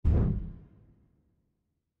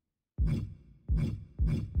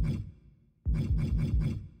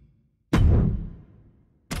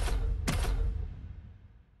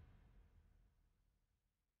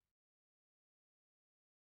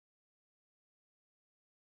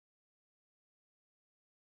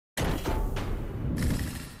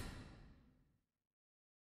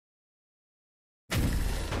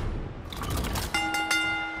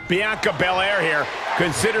Bianca Belair here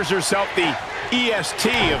considers herself the EST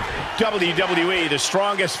of WWE, the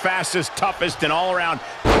strongest, fastest, toughest, and all-around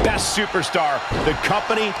best superstar the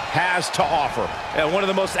company has to offer. And one of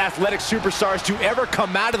the most athletic superstars to ever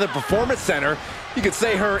come out of the Performance Center. You could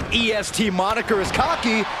say her EST moniker is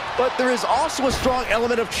cocky, but there is also a strong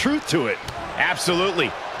element of truth to it.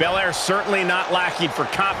 Absolutely. Belair certainly not lacking for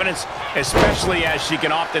confidence, especially as she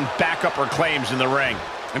can often back up her claims in the ring.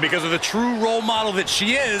 And because of the true role model that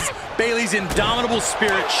she is, Bayley's indomitable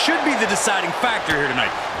spirit should be the deciding factor here tonight.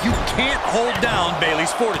 You can't hold down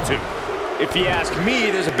Bayley's fortitude. If you ask me,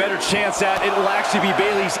 there's a better chance that it will actually be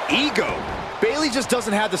Bayley's ego. Bayley just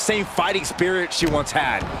doesn't have the same fighting spirit she once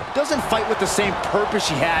had. Doesn't fight with the same purpose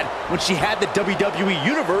she had when she had the WWE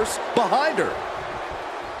Universe behind her.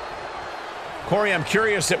 Corey, I'm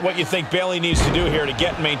curious at what you think Bayley needs to do here to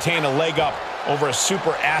get and maintain a leg up over a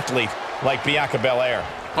super athlete like Bianca Belair.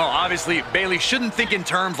 Well, obviously, Bayley shouldn't think in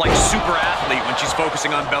terms like super athlete when she's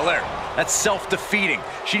focusing on Belair. That's self-defeating.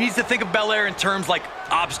 She needs to think of Belair in terms like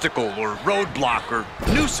obstacle or roadblock or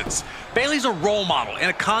nuisance. Bayley's a role model and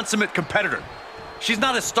a consummate competitor. She's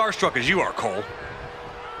not as starstruck as you are, Cole.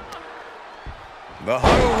 The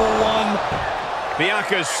huddle one.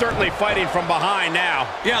 Bianca is certainly fighting from behind now.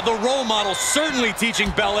 Yeah, the role model certainly teaching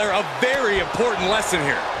Belair a very important lesson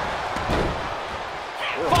here.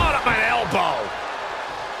 Bottom an elbow.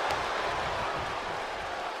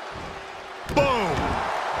 Boom.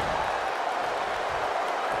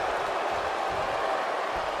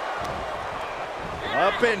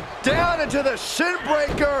 Up and down into the shin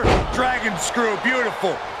breaker. Dragon screw,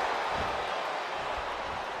 beautiful.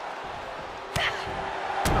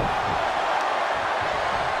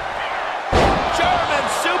 German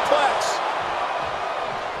suplex.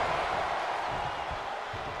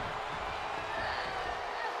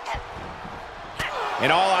 An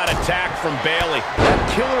all-out attack from Bayley. That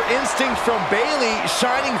killer instinct from Bayley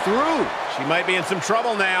shining through. She might be in some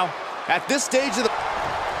trouble now. At this stage of the...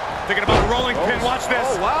 Thinking about a rolling pin, watch this.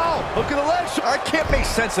 Oh, wow. Look at the leg. I can't make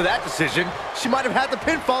sense of that decision. She might have had the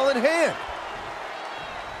pinfall in hand.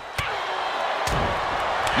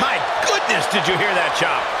 My goodness, did you hear that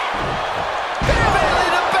chop? Bayley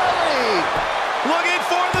to belly. Looking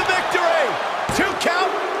for the victory. 2 count.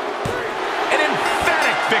 An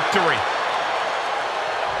emphatic victory.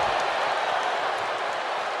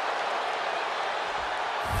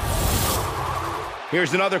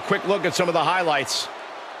 Here's another quick look at some of the highlights.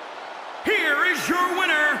 Here is your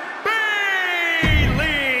winner, Bayley!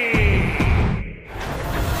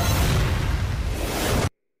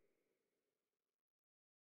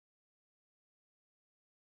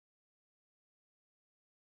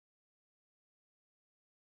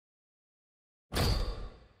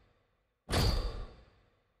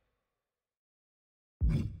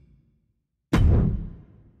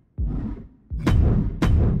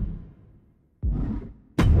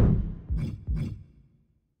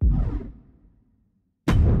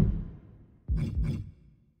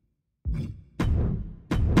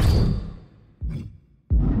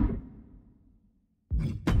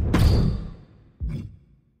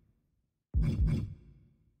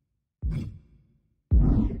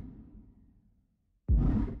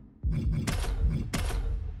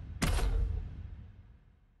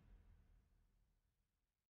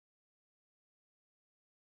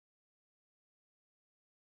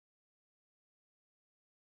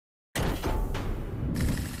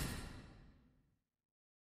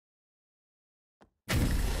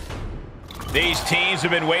 These teams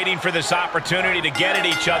have been waiting for this opportunity to get at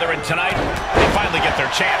each other, and tonight they finally get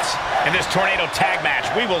their chance. In this tornado tag match,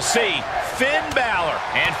 we will see Finn Balor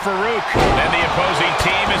and Farouk. And the opposing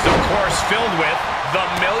team is, of course, filled with the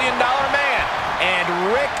 $1 Million Man and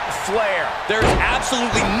Ric Flair. There's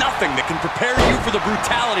absolutely nothing that can prepare you for the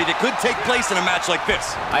brutality that could take place in a match like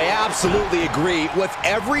this. I absolutely agree. With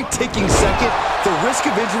every ticking second, the risk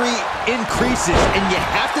of injury increases, and you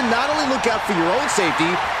have to not only look out for your own safety,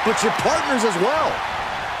 but your partner's as well.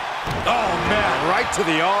 Oh, man, right to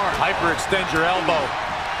the arm. Hyperextend your elbow.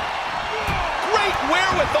 Great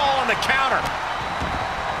wherewithal on the counter.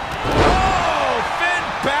 Oh, Finn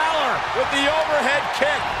Balor with the overhead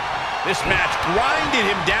kick. This match grinded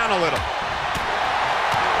him down a little.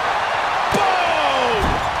 Boom!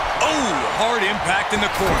 Oh, hard impact in the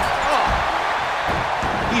corner.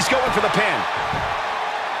 Oh. He's going for the pin.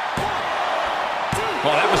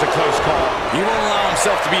 Well, that was a close call. He won't allow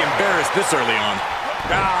himself to be embarrassed this early on.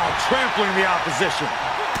 Now, trampling the opposition.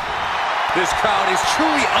 This crowd is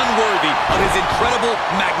truly unworthy of his incredible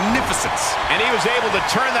magnificence. And he was able to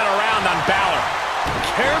turn that around on Balor.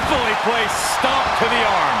 Carefully placed stomp to the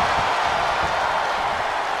arm.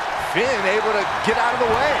 Finn able to get out of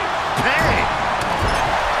the way. Bang!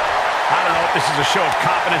 I don't know if this is a show of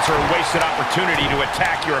confidence or a wasted opportunity to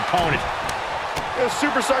attack your opponent. This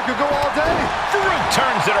superstar could go all day. Farouk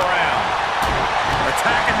turns it around.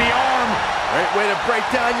 Attacking the arm. Great way to break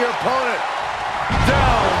down your opponent.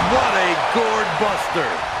 Down. What a gourd buster.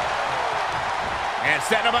 And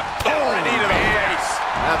setting him up. Oh, knee to the face.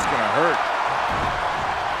 That's going to hurt.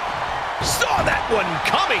 Saw that one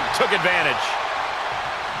coming. Took advantage.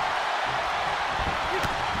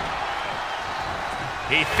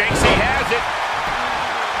 He thinks he has it.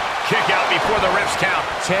 Kick out before the ref's count.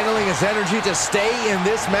 Channeling his energy to stay in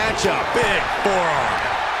this matchup. Big forearm.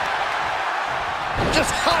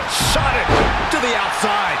 Just hot-shot it to the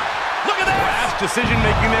outside. Look at that. Last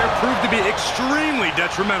decision-making there proved to be extremely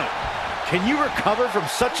detrimental. Can you recover from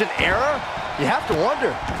such an error? You have to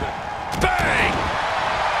wonder. Bang!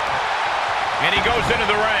 And he goes into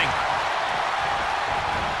the ring.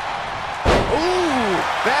 Ooh,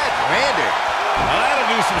 bad-handed. Well, that'll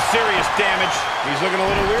do some serious damage. He's looking a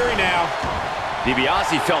little weary now.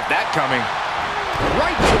 DiBiase felt that coming.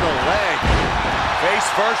 Right to the leg. Face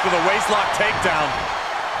first with a waistlock takedown.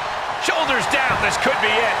 Shoulders down. This could be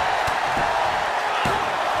it.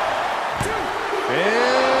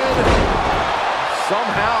 And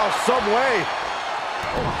somehow, some way.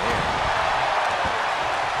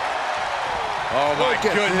 Oh, my Look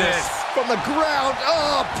at goodness. this. From the ground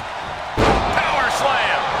up. Power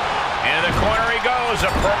slam. Into the corner he goes.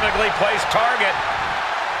 A perfectly placed target.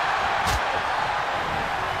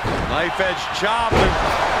 Knife edge chop.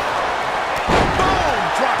 Boom!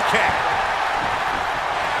 Drop kick.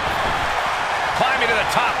 Climbing to the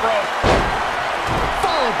top rope.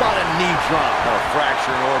 Followed by a knee drop. Oh,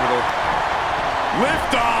 fracture in orbital.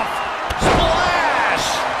 Lift off. Splash!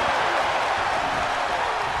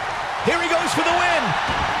 Here he goes for the win.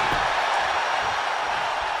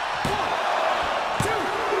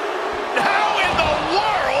 How in the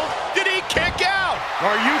world did he kick out?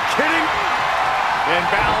 Are you kidding? And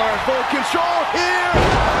Balor in full control here.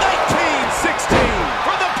 1916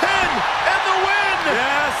 For the pin and the win.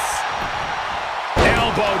 Yes.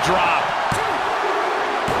 Elbow drop.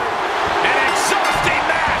 An exhausting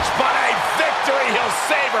match, but a victory he'll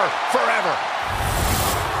savor forever.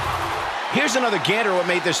 Here's another gander what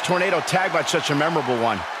made this tornado tag match such a memorable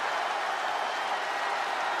one.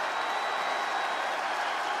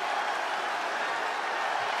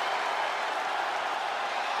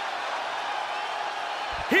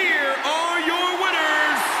 Here are your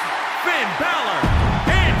winners, Finn Balor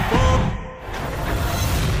and Farouk.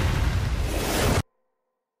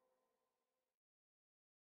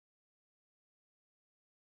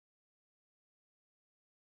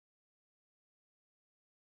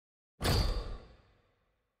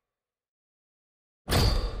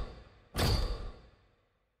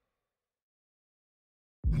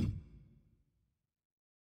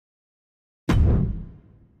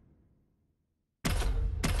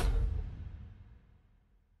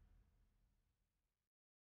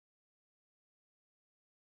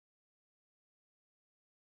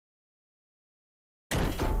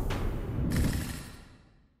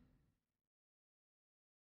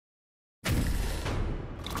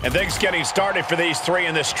 And things getting started for these three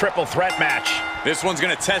in this triple threat match. This one's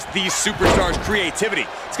going to test these superstars' creativity.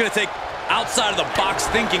 It's going to take outside-of-the-box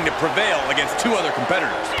thinking to prevail against two other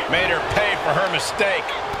competitors. Made her pay for her mistake.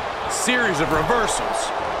 Series of reversals.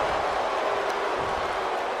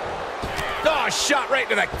 Oh, shot right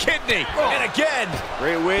to the kidney. And again.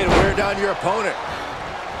 Great way to wear down your opponent.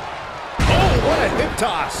 Oh, what a hip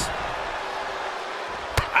toss.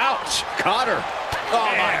 Ouch. Caught her. Oh,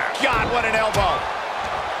 my God, what an elbow.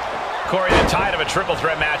 Corey, the tide of a triple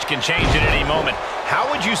threat match can change at any moment.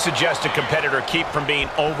 How would you suggest a competitor keep from being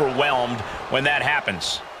overwhelmed when that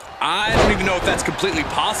happens? I don't even know if that's completely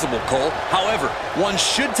possible, Cole. However, one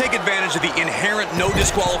should take advantage of the inherent no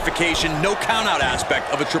disqualification, no countout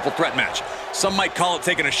aspect of a triple threat match. Some might call it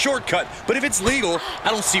taking a shortcut, but if it's legal, I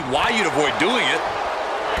don't see why you'd avoid doing it.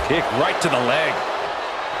 Kick right to the leg.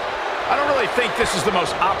 I don't really think this is the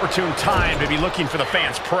most opportune time to be looking for the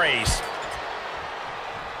fans' praise.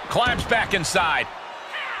 Climbs back inside.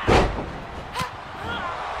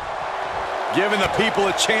 Giving the people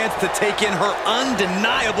a chance to take in her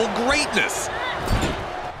undeniable greatness.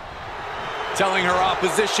 Telling her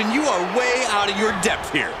opposition, you are way out of your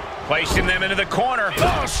depth here. Placing them into the corner.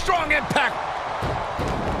 Oh, strong impact.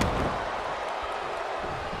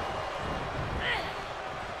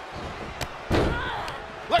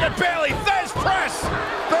 Look at Bayley, Fez press.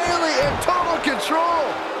 Bayley in total control.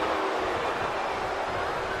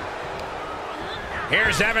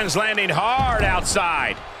 Here's Evans landing hard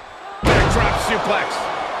outside. Backdrop suplex.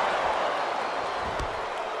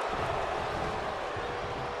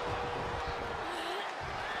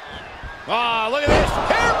 Ah, look at this.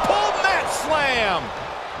 Hair pull mat slam.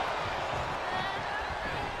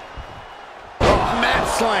 Oh, mat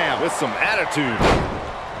slam. With some attitude.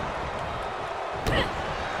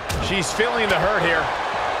 She's feeling the hurt here.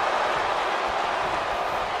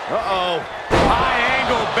 Uh-oh. High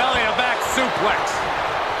angle belly to back suplex.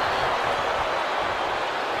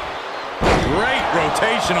 Great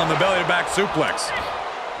rotation on the belly to back suplex.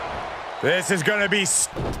 This is going to be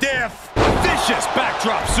stiff. Vicious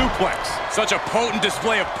backdrop suplex. Such a potent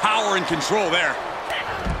display of power and control there.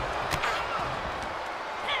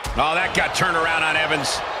 Oh, that got turned around on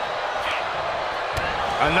Evans.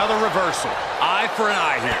 Another reversal. Eye for an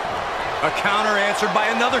eye here. A counter answered by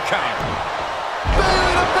another counter.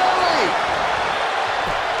 Belly to belly.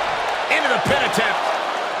 Into the pin attempt.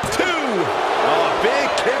 2. Oh, big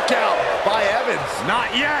kick out by Evans.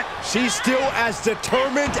 Not yet. She's still as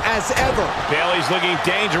determined as ever. Bayley's looking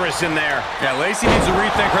dangerous in there. Yeah, Lacey needs to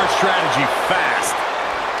rethink her strategy fast.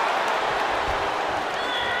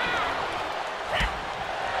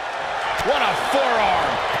 What a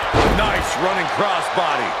forearm. Nice running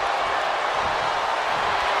crossbody.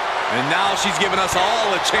 And now she's given us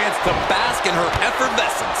all a chance to bask in her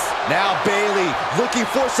effervescence. Now Bayley looking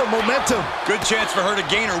for some momentum. Good chance for her to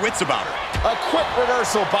gain her wits about her. A quick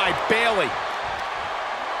reversal by Bayley.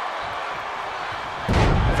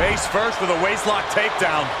 Face first with a waistlock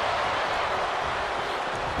takedown.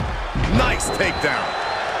 Nice takedown.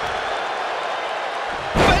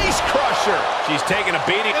 Face crusher. She's taking a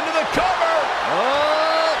beating. Into the cover.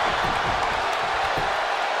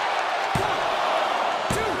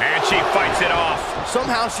 And she fights it off.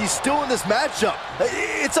 Somehow she's still in this matchup.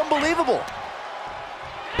 It's unbelievable.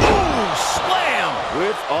 Boom! Slam!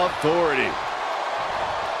 With authority.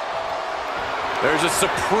 There's a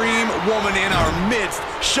supreme woman in our midst.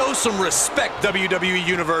 Show some respect, WWE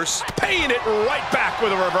Universe. Paying it right back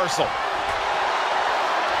with a reversal.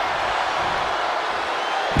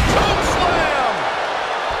 Choke slam!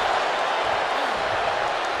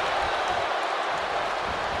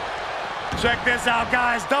 Check this out,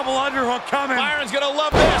 guys. Double underhook coming. Byron's gonna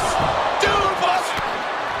love this. Dude, bust!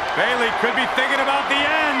 Bayley could be thinking about the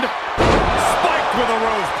end. Spiked with a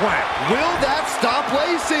rose plant. Will that stop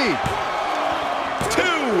Lacey? 2.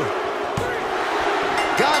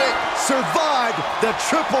 Got it. Survived the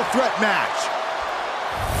triple threat match.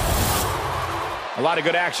 A lot of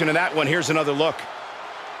good action in that one. Here's another look.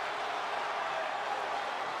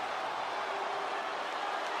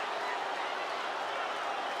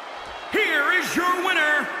 Here is your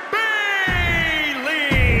winner, Bayley!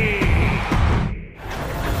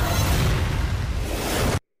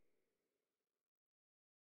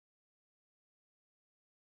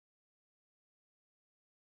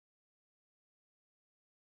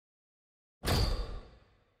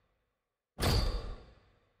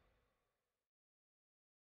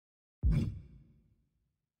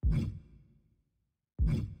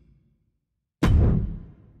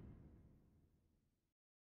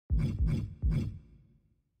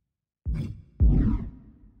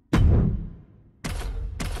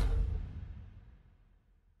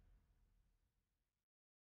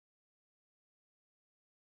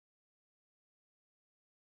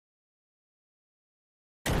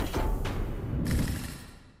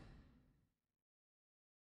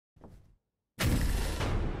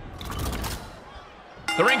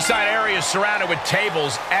 The ringside area is surrounded with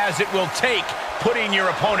tables, as it will take putting your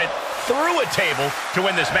opponent through a table to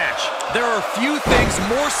win this match. There are few things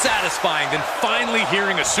more satisfying than finally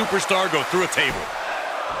hearing a superstar go through a table.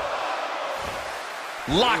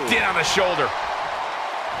 Locked in on the shoulder.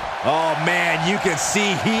 Oh, man, you can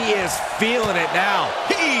see he is feeling it now.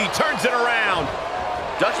 He turns it around.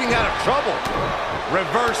 Ducking out of trouble.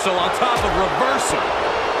 Reversal on top of reversal.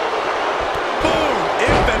 Boom!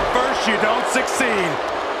 If at first you don't succeed.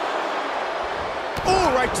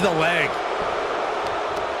 Ooh, right to the leg.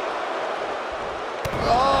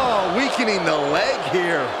 Oh, weakening the leg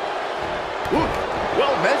here. Ooh,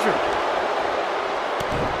 well measured.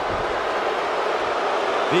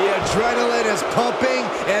 The adrenaline is pumping,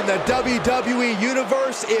 and the WWE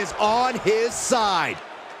Universe is on his side.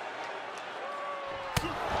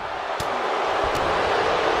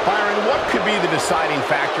 Byron, what could be the deciding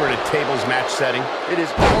factor in a tables match setting? It is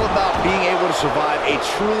all about being able to survive a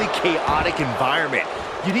truly chaotic environment.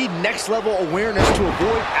 You need next-level awareness to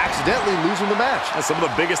avoid accidentally losing the match. Some of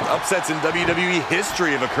the biggest upsets in WWE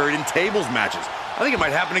history have occurred in tables matches. I think it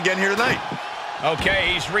might happen again here tonight.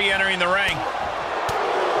 Okay, he's re-entering the ring.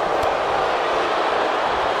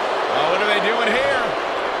 Oh, what are they doing here?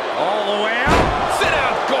 All the way out. Sit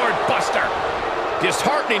out, gourd buster.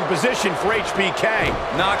 Disheartening position for HBK.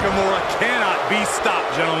 Nakamura cannot be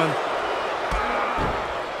stopped, gentlemen.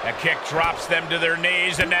 A kick drops them to their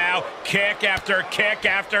knees, and now kick after kick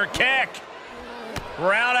after kick.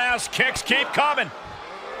 Roundhouse kicks keep coming.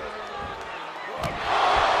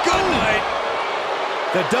 Good night.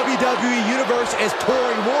 The WWE Universe is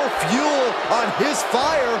pouring more fuel on his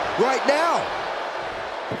fire right now.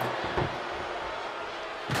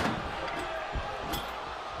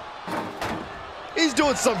 He's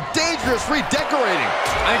doing some dangerous redecorating.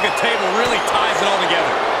 I think the table really ties it all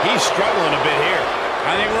together. He's struggling a bit here.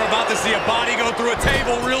 I think we're about to see a body go through a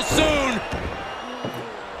table real soon.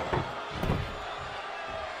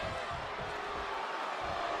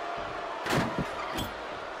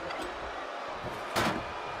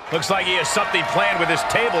 Looks like he has something planned with his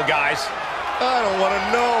table, guys. I don't want to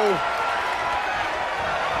know.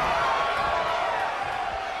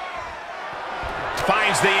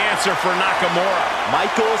 Finds the answer for Nakamura.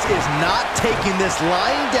 Michaels is not taking this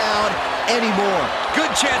lying down anymore.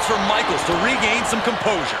 Good chance for Michaels to regain some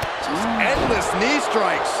composure. Endless knee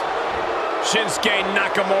strikes. Shinsuke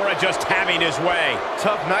Nakamura just having his way.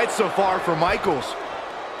 Tough night so far for Michaels.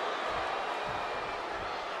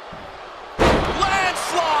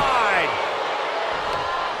 Landslide!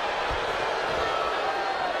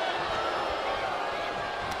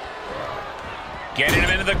 Getting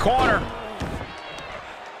him into the corner.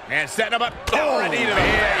 And setting him up. Oh, right into the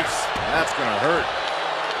face. That's gonna hurt.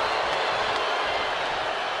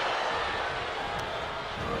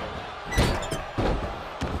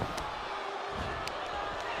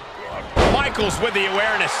 Michaels with the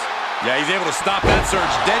awareness. Yeah, he's able to stop that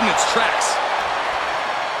surge dead in its tracks.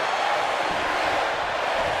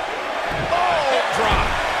 Oh, hip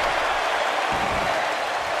drop.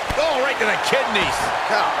 Oh, right to the kidneys.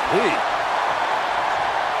 Golly.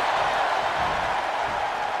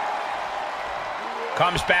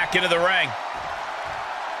 Comes back into the ring.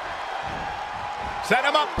 Set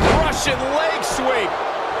him up. Russian leg sweep.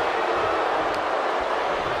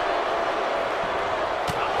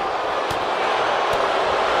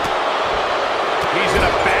 He's in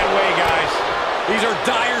a bad way, guys. These are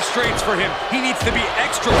dire straits for him. He needs to be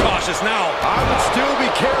extra cautious now. I would still be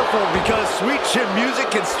careful because sweet chin music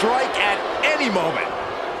can strike at any moment.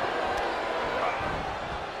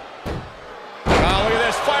 Oh, look at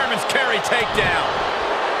this. Fireman's carry takedown.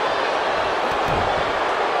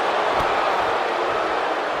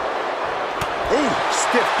 Ooh,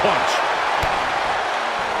 stiff punch.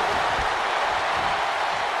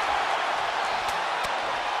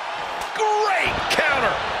 Great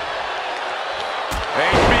counter.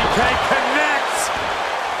 HBK connects.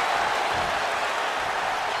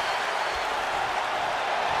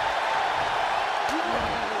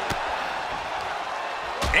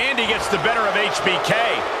 And he gets the better of HBK.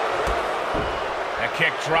 A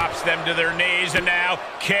kick drops them to their knees, and now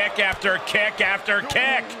kick after kick after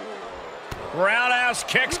kick. Roundhouse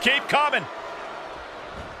kicks keep coming.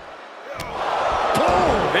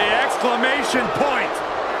 Boom! The exclamation point.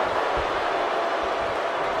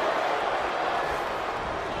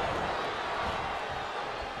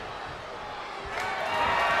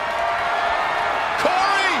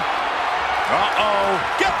 Corey! Uh-oh.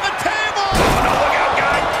 Get the table! Oh, no, look out,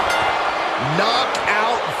 guy!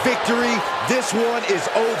 Knockout victory. This one is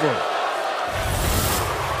over.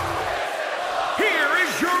 Here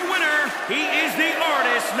is your winner. He is the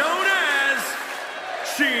artist known as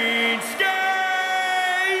Shinsuke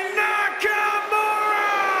Nakamura.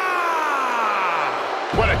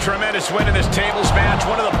 What a tremendous win in this tables match.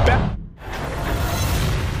 One of the best.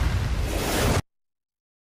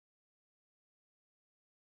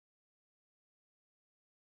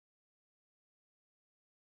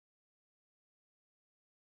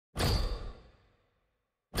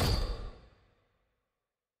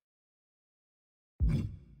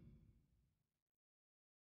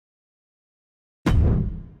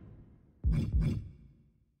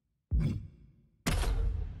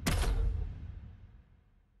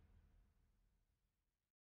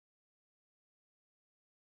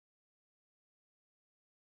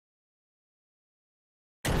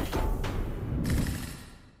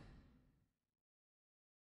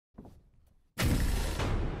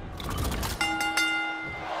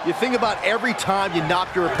 You think about every time you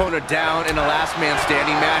knock your opponent down in a last man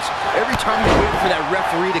standing match, every time you wait for that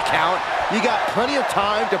referee to count, you got plenty of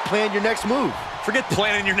time to plan your next move. Forget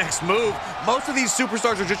planning your next move. Most of these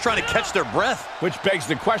superstars are just trying to catch their breath. Which begs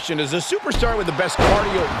the question, does the superstar with the best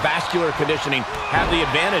cardiovascular conditioning have the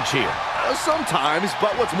advantage here? Sometimes,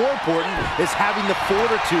 but what's more important is having the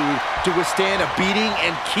fortitude to withstand a beating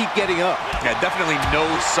and keep getting up. Yeah, definitely no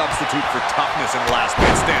substitute for toughness in a last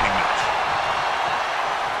man standing match.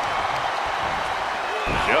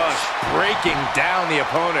 Just breaking down the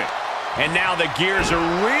opponent. And now the gears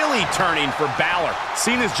are really turning for Balor.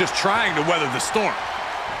 Cena's just trying to weather the storm.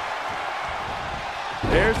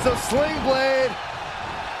 There's the sling blade.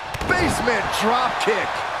 Basement drop kick.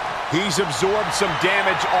 He's absorbed some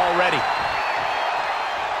damage already.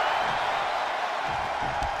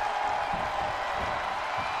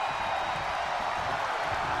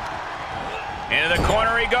 Into the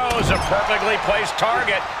corner he goes, a perfectly placed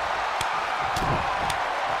target.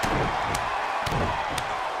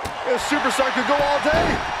 This superstar could go all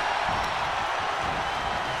day.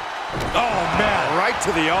 Oh, man. Right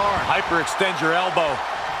to the arm. Hyperextend your elbow.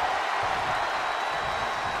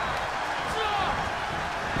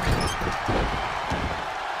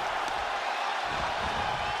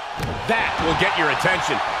 That will get your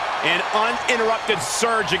attention. An uninterrupted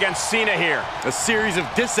surge against Cena here. A series of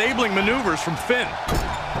disabling maneuvers from Finn.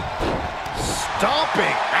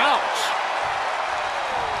 Stomping. Ouch.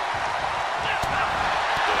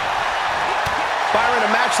 Byron,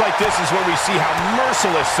 a match like this is when we see how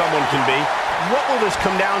merciless someone can be. What will this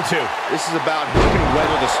come down to? This is about who can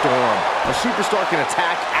weather the storm. A superstar can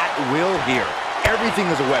attack at will here.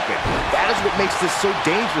 Everything is a weapon. That is what makes this so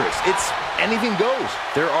dangerous. It's anything goes.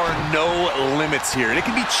 There are no limits here, and it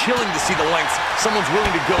can be chilling to see the lengths someone's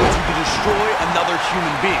willing to go to destroy another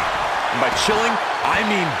human being. And by chilling, I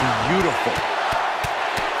mean beautiful.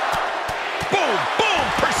 Boom, boom,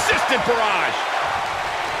 persistent barrage.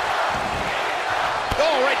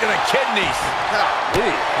 Oh, right to the kidneys.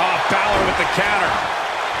 Oh, Balor with the counter.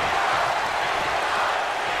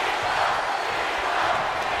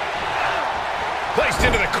 Placed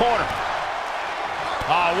into the corner.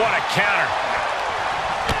 Oh, what a counter.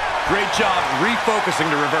 Great job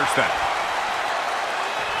refocusing to reverse that.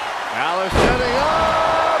 Balor setting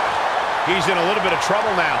up. He's in a little bit of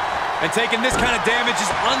trouble now. And taking this kind of damage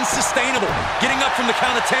is unsustainable. Getting up from the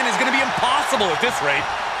count of 10 is going to be impossible at this rate.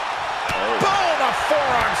 Boom, a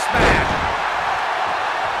forearm smash.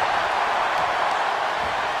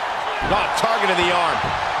 Oh, target of the arm.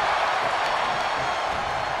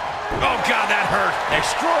 Oh, God, that hurt.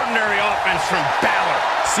 Extraordinary offense from Balor.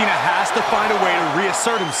 Cena has to find a way to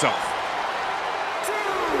reassert himself.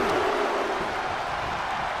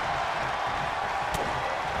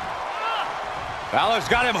 Balor's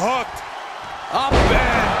got him hooked. Up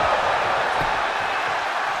and...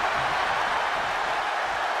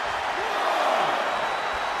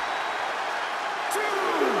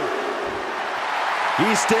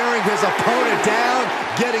 He's staring his opponent down,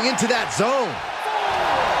 getting into that zone.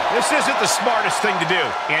 This isn't the smartest thing to do,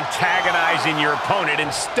 antagonizing your opponent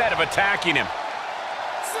instead of attacking him.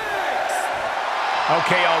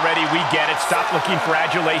 Okay, already, we get it. Stop looking for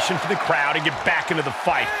adulation from the crowd and get back into the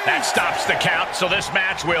fight. That stops the count, so this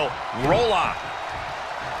match will roll on.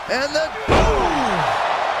 And the boom!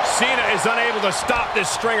 Cena is unable to stop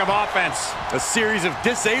this string of offense. A series of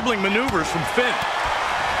disabling maneuvers from Finn.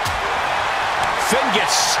 Finn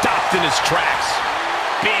gets stopped in his tracks,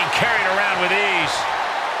 being carried around with ease.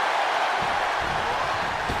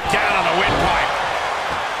 Down on the windpipe.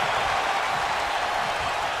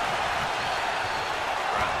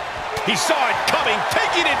 He saw it coming,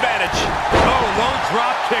 taking advantage. Oh, low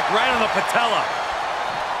drop kick right on the patella.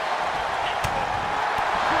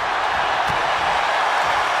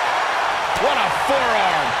 What a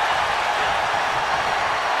forearm.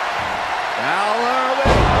 Balor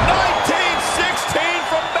with 1916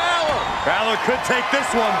 from Balor. Balor could take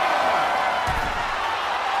this one.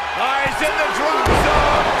 He's in the drop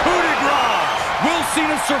zone. Coup de grace. Will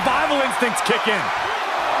Cena's survival instincts kick in?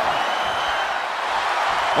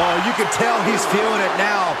 Oh, you can tell he's feeling it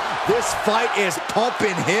now. This fight is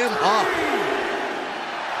pumping him up.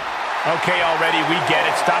 Okay, already, we get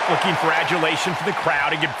it. Stop looking for adulation from the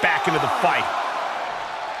crowd and get back into the fight.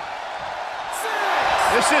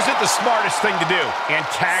 This isn't the smartest thing to do,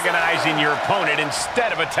 antagonizing your opponent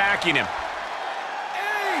instead of attacking him.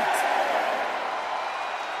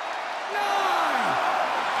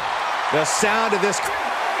 The sound of this,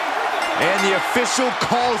 and the official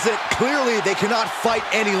calls it. Clearly, they cannot fight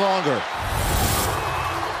any longer.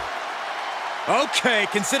 Okay,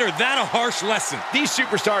 consider that a harsh lesson. These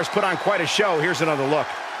superstars put on quite a show. Here's another look.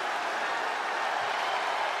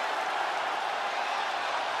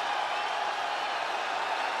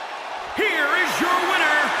 Here is your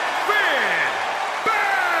winner, Finn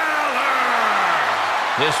Balor!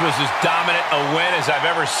 This was as dominant a win as I've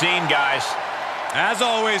ever seen, guys. As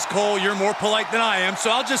always, Cole, you're more polite than I am,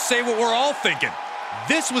 so I'll just say what we're all thinking.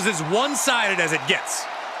 This was as one-sided as it gets.